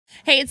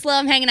Hey, it's Lo.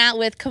 I'm hanging out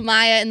with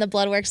Kamaiyah in the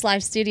Bloodworks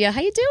live studio.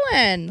 How you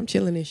doing? I'm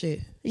chilling and shit.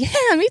 Yeah,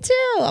 me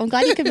too. I'm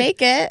glad you could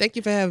make it. Thank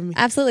you for having me.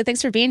 Absolutely.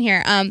 Thanks for being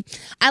here.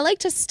 I like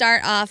to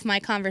start off my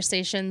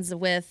conversations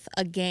with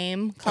a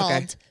game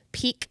called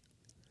Peak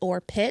or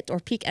Pit, or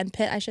Peak and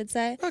Pit, I should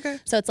say. Okay.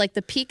 So it's like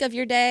the peak of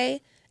your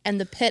day and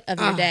the pit of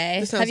your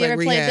day. Have you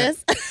ever played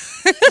this?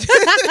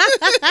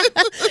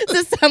 Does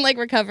this sound like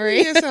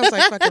recovery? Yeah, it sounds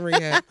like fucking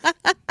rehab.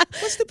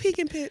 What's the peak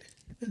and pit?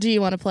 Do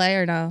you want to play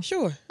or no?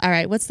 Sure. All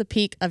right. What's the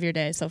peak of your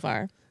day so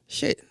far?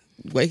 Shit.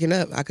 Waking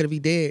up. I could be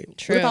dead.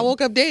 True. What if I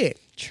woke up dead?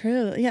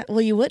 True. Yeah.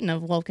 Well, you wouldn't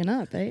have woken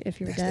up, eh, if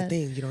you were dead. That's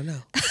the thing. You don't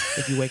know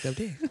if you wake up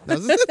dead.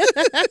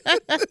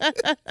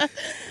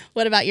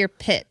 What about your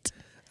pit?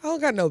 I don't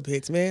got no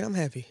pits, man. I'm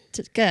happy.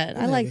 Good.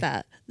 I like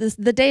that.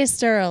 The day is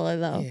still early,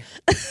 though. Yeah.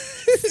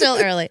 Still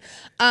early.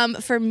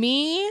 For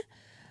me,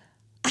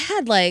 I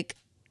had like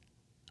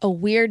a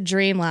weird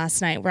dream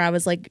last night where I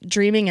was like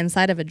dreaming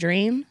inside of a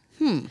dream.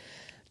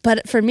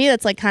 But for me,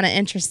 that's like kind of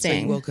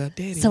interesting. So you woke up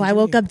dead. So I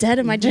woke up dead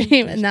in my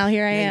dream, and now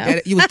here I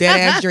am. You was dead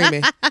ass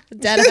dreaming.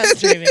 Dead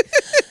ass dreaming.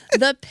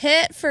 The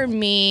pit for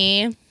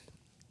me,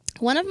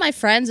 one of my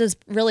friends is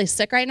really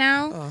sick right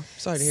now. Oh,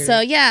 sorry to hear so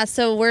that. yeah,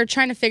 so we're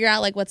trying to figure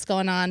out like what's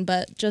going on,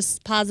 but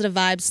just positive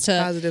vibes to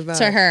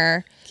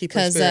her. Keep her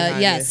Because spirit high,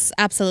 yes,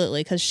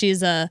 absolutely, because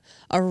she's a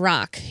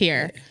rock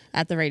here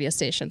at the radio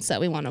station. So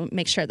we want to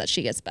make sure that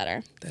she gets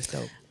better. That's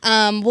dope.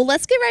 Well,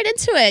 let's get right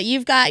into it.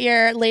 You've got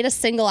your latest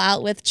single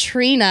out with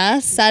Trina,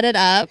 Set It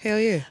Up. Hell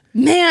yeah.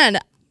 Man,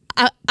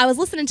 I was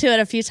listening to it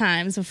a few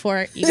times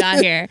before you got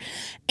here.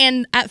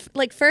 And at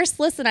like first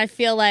listen, I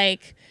feel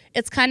like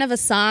it's kind of a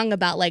song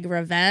about like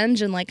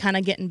revenge and like kind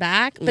of getting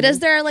back. But is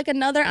there like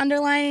another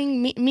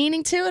underlying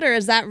meaning to it, or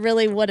is that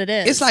really what it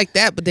is? It's like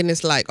that, but then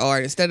it's like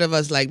art. Instead of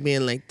us like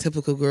being like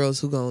typical girls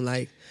who gonna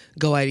like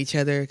go at each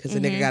other because the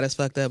nigga got us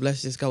fucked up,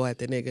 let's just go at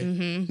the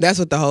nigga. That's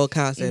what the whole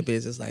concept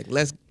is. It's like,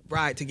 let's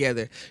ride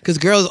together. Because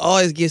girls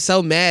always get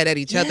so mad at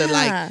each other,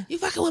 like, you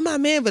fucking with my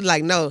man, but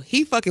like, no,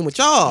 he fucking with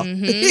y'all.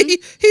 He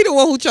the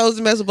one who chose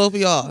to mess with both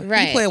of y'all.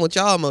 Right. He playing with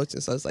y'all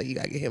emotions, so it's like, you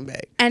gotta get him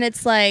back. And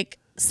it's like,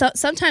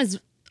 sometimes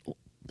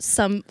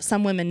some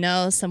women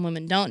know, some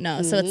women don't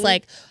know. So it's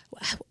like,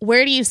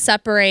 where do you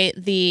separate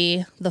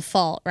the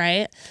fault,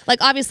 right?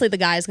 Like, obviously the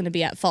guy is going to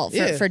be at fault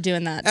for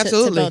doing that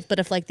to both. But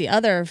if like the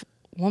other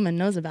woman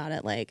knows about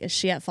it, like, is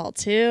she at fault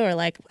too? Or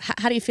like,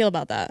 how do you feel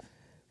about that?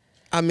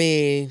 I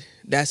mean,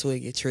 that's where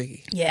it get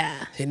tricky.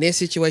 Yeah. In this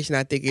situation,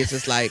 I think it's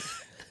just like,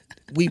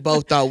 we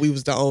both thought we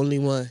was the only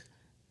one.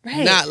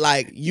 Right. Not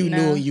like you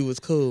knew you was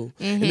cool.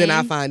 And then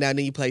I find out and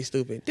then you play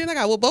stupid. Then I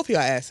got both of y'all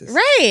asses.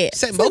 Right.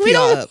 Setting both of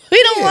y'all up.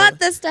 We don't want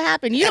this to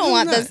happen. You don't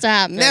want this to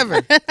happen.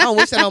 Never. I don't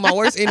wish that on my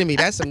worst enemy.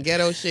 That's some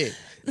ghetto shit.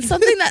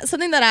 Something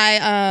that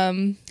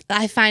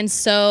I find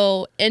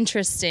so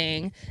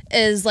interesting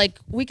is like,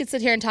 we could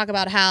sit here and talk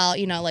about how,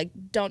 you know, like,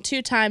 don't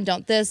two-time,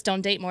 don't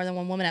date more than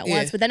one woman at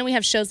once. But then we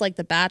have shows like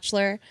The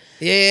Bachelor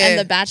and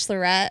The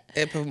Bachelorette.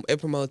 It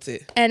promotes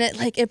it. And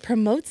it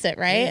promotes it,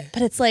 right? Yeah.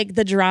 But it's like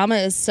the drama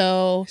is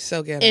so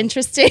ghetto.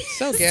 Interesting.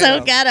 So ghetto.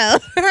 So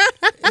ghetto.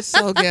 It's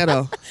so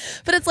ghetto.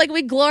 But it's like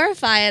we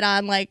glorify it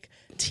on like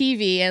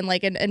TV and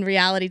like in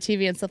reality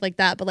TV and stuff like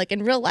that, but like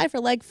in real life we're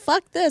like,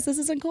 fuck this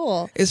isn't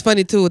cool. It's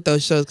funny too with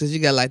those shows because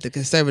you got like the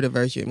conservative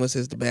version, which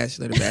is The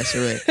Bachelor, The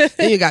Bachelorette.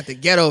 Then you got the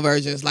ghetto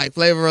versions like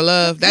Flavor of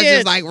Love. That's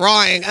just like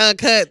raw and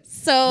uncut.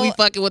 So we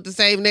fucking with the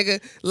same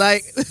nigga.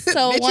 Like,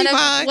 so one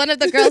of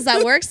the girls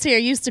that works here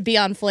used to be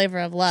on Flavor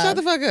of Love. Shut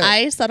the fuck up.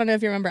 Ice. I don't know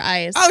if you remember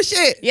Ice. Oh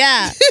shit.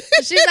 Yeah.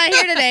 She's not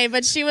here today,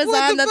 but she was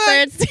on the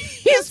third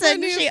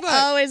season. She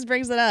always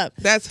brings it up.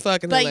 That's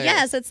fucking hilarious. But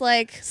yes, it's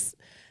like,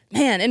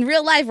 man, in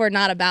real life we're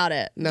not about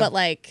it. No. But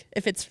like,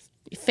 if it's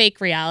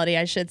fake reality,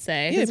 I should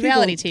say, because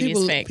reality TV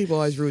is fake. People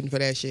always rooting for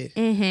that shit.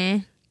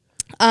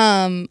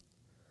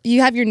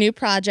 You have your new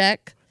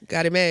project.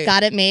 Got It Made.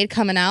 Got It Made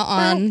coming out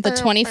on the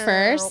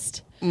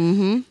 21st.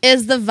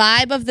 Is the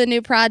vibe of the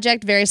new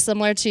project very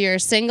similar to your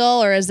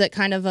single, or is it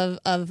kind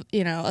of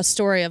you know, a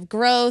story of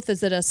growth?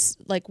 Is it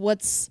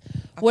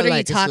what are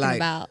you talking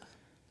about?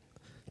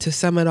 To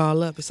sum it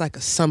all up, it's like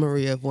a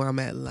summary of where I'm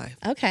at in life.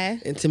 Okay.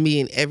 And to me,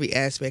 in every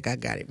aspect, I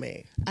got it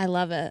made. I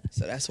love it.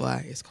 So that's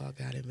why it's called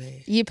Got It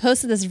Made. You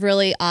posted this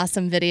really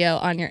awesome video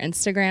on your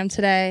Instagram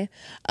today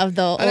of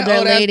the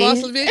older lady.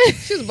 Boss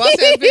bitch. She was a boss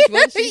ass bitch,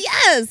 wasn't she?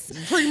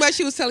 Yes. Pretty much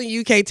she was telling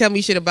you can't tell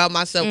me shit about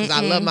myself because I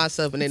love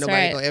myself and ain't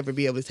nobody gonna ever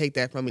be able to take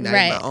that from me, not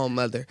even my own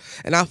mother.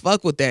 And I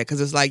fuck with that because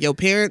it's like your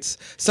parents,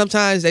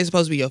 sometimes they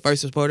supposed to be your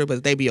first supporter,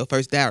 but they be your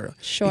first doubter.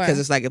 Sure. Because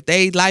it's like if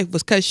they life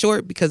was cut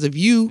short because of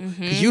you,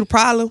 because you the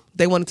problem,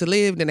 they wanted to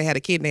live, then they had a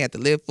kid and they had to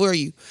live for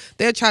you.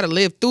 They'll try to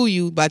live through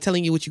you by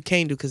telling you what you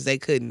can't do because they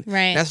couldn't.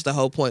 Right. That's the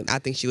whole point I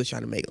think she was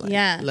trying to make.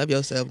 Like, love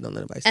yourself, don't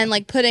let nobody. And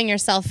like putting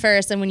yourself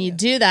first. And when you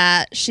do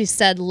that, she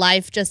said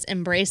life just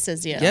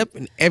embraces you. Yep.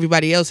 And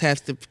everybody else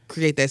has to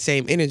create that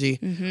same energy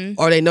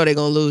or they know they're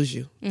going to lose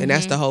you. And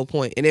that's the whole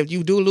point. And if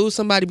you do lose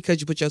somebody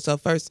because you put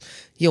yourself first,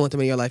 you don't want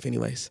them in your life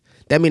anyways.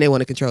 That means they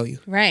want to control you.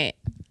 Right.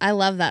 I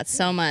love that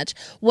so much.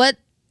 What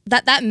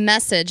that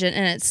message in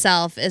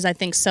itself is, I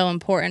think, so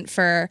important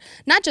for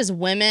not just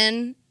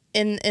women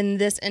in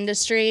this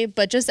industry,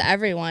 but just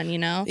everyone, you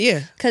know?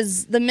 Yeah.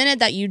 Because the minute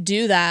that you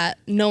do that,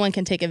 no one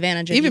can take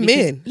advantage of you. Even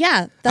men.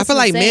 Yeah. I feel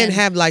like men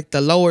have like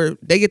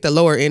they get the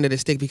lower end of the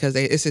stick because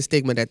it's a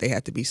stigma that they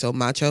have to be so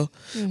macho.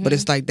 But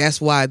it's like,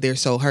 that's why they're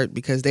so hurt,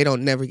 because they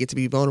don't never get to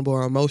be vulnerable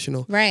or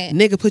emotional. Right.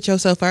 Nigga, put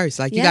yourself first.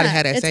 Like, you got to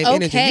have that same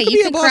energy. You can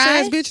be a boss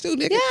ass bitch too,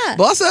 nigga. Yeah.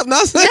 Boss up,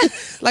 no?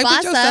 Like, Boss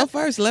put yourself up.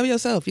 first. Love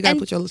yourself. You got to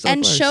put yourself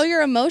and first. show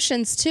your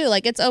emotions too.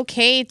 Like, it's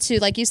okay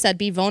to, like you said,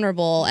 be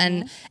vulnerable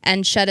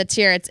and shed a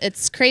tear.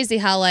 It's crazy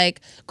how,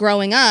 like,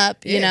 growing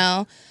up, you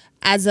know,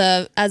 as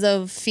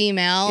a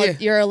female,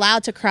 you're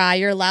allowed to cry,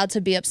 you're allowed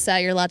to be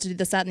upset, you're allowed to do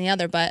this, that, and the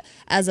other. But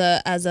as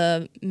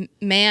a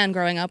man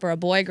growing up or a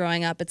boy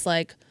growing up, it's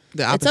like,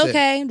 it's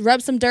okay,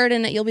 rub some dirt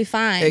in it, you'll be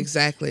fine.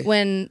 Exactly.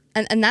 And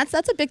that's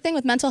a big thing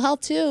with mental health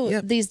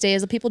too these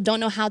days. People don't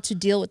know how to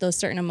deal with those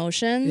certain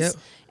emotions.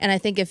 And I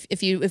think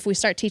if we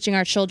start teaching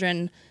our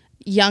children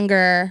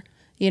younger,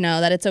 you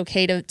know, that it's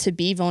okay to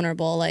be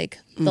vulnerable, like,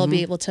 they'll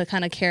be able to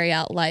kind of carry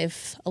out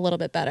life a little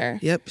bit better.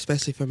 Yep,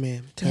 especially for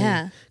men.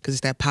 Yeah. Because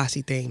it's that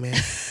posse thing, man.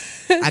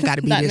 I got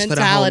to be this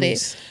mentality.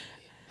 for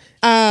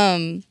the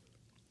homies.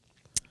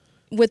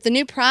 With the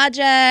new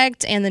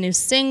project and the new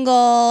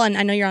single, and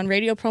I know you're on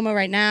radio promo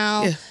right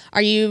now. Yeah.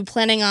 Are you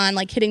planning on,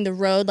 like, hitting the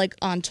road, like,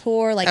 on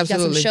tour? Like,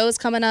 Absolutely. you got some shows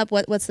coming up?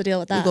 What's the deal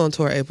with that? We're going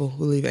tour April.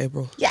 We'll leave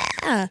April.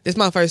 Yeah. It's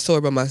my first tour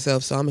by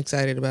myself, so I'm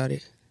excited about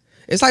it.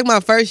 It's like my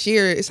first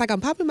year. It's like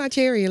I'm popping my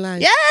cherry in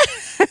life.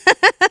 Yeah.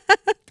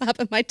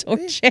 Popping my tour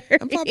cherry.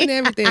 I'm popping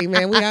everything,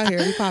 man. We out here.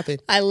 We popping.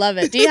 I love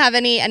it. Do you have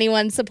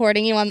anyone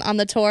supporting you on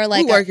the tour?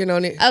 Like, we working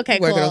on it. Okay,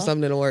 working cool. on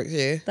something in the works,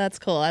 yeah. That's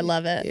cool. I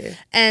love it. Yeah.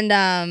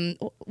 And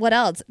what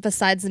else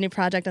besides the new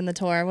project and the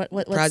tour? What's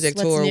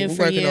tour. new We're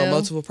for working you? on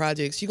multiple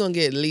projects. You're going to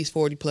get at least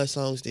 40 plus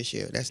songs this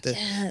year. That's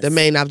the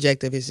main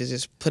objective, is to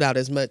just put out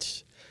as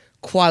much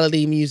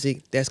quality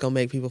music that's going to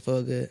make people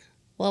feel good.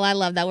 Well, I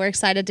love that. We're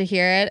excited to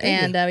hear it.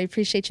 Thank you. And we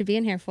appreciate you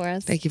being here for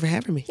us. Thank you for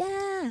having me.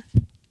 Yeah.